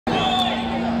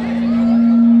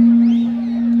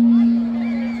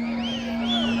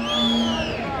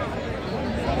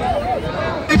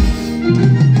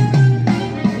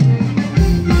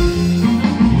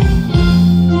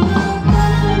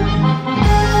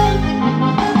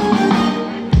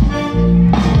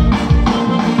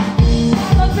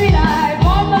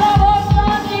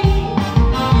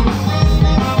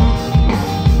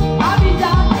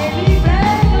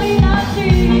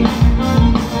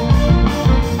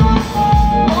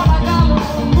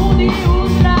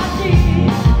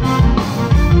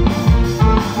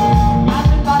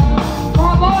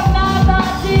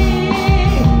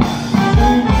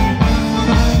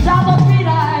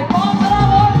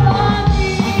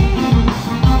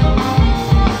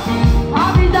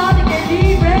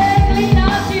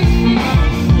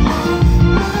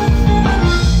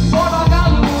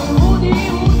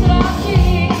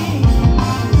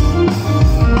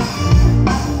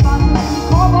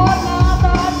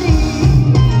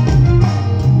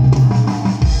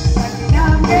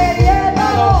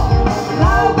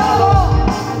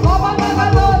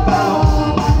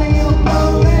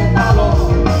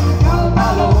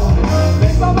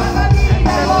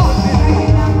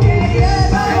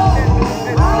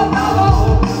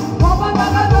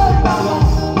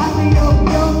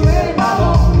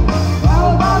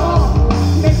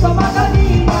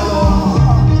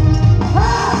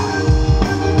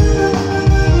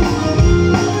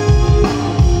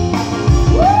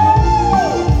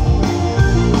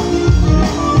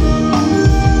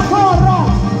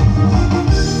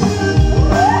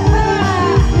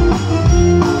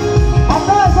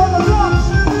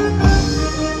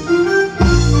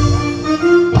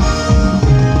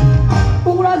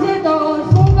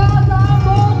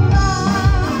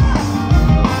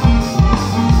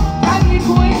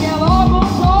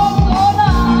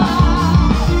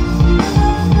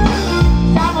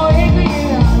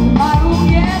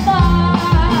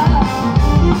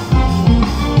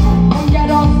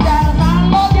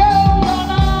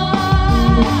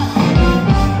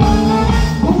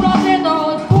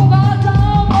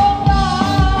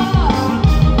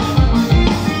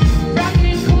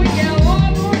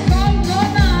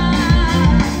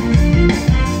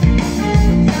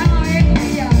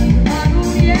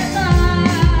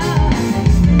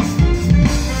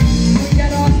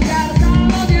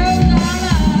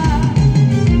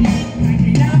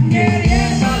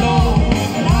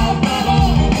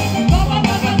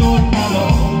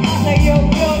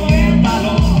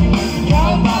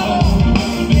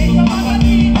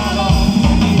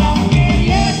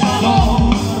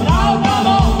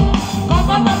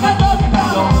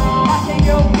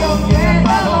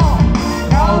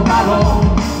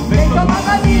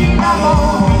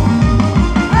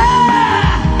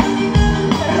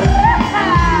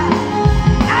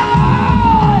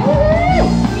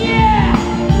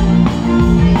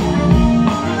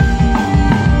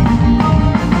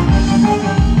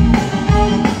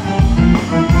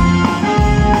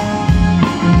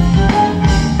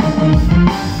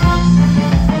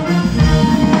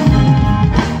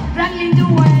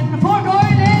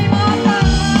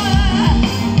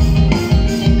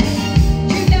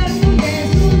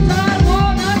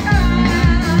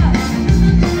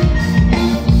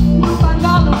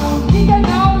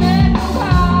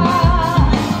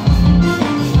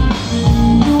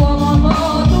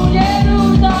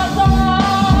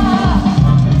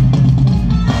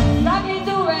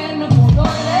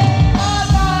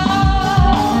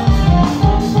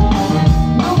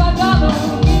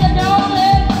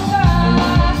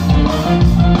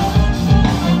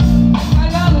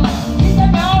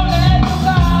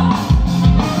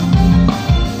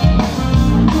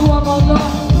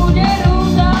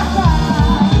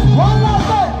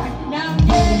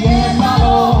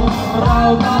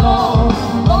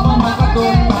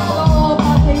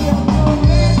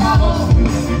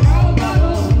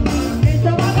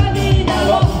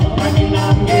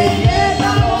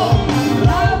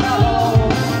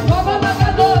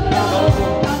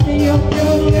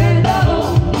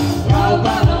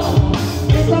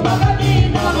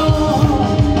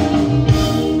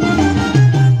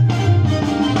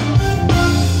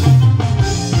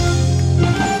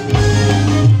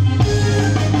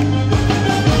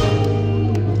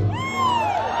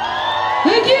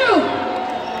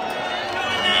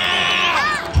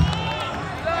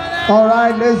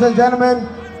Alright, ladies and gentlemen,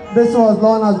 this was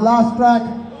Lorna's last track.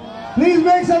 Please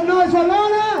make some noise for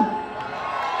Lorna!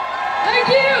 Thank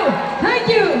you! Thank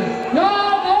you! You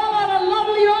all are a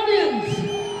lovely audience!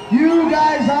 You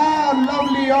guys are a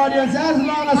lovely audience, as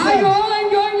Lorna said. Are you all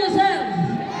enjoying yourselves?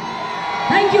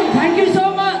 Thank you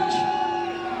so much!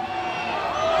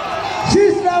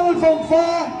 She's traveled from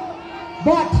far,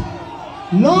 but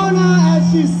Lorna,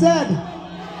 as she said,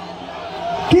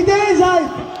 कितेंय जाय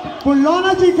पूण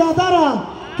लोर्नाची कांतारां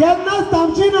केन्नाच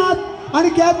थांबची नात आनी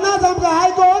केन्नाच आमकां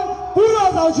आयकोन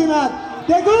पुरो जावची नात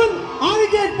देखून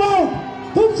आनीक एक पावट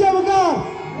तुमचे मुखार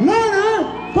Lorna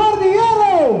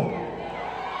Cordeiro!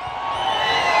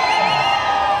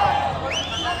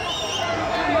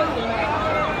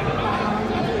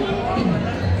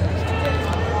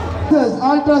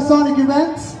 Ultrasonic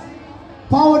events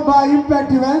powered by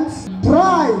Impact Events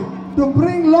try to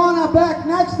bring Lorna back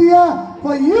next year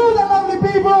for you, the lovely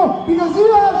people, because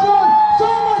you have shown so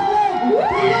much love to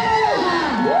Lorna.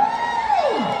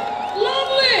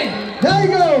 Lovely! There you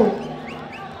go.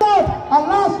 A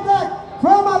last track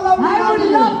from our lovely I would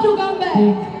love to come back.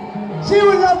 She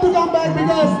would love to come back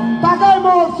because takai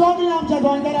mo sogin amcha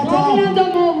goindaracha.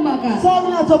 Soginacho mog maka.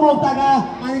 Soginacho mog taka.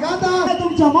 Ani gata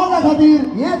tumcha moga khatir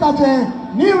ye tache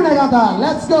nirne gata.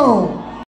 Let's go.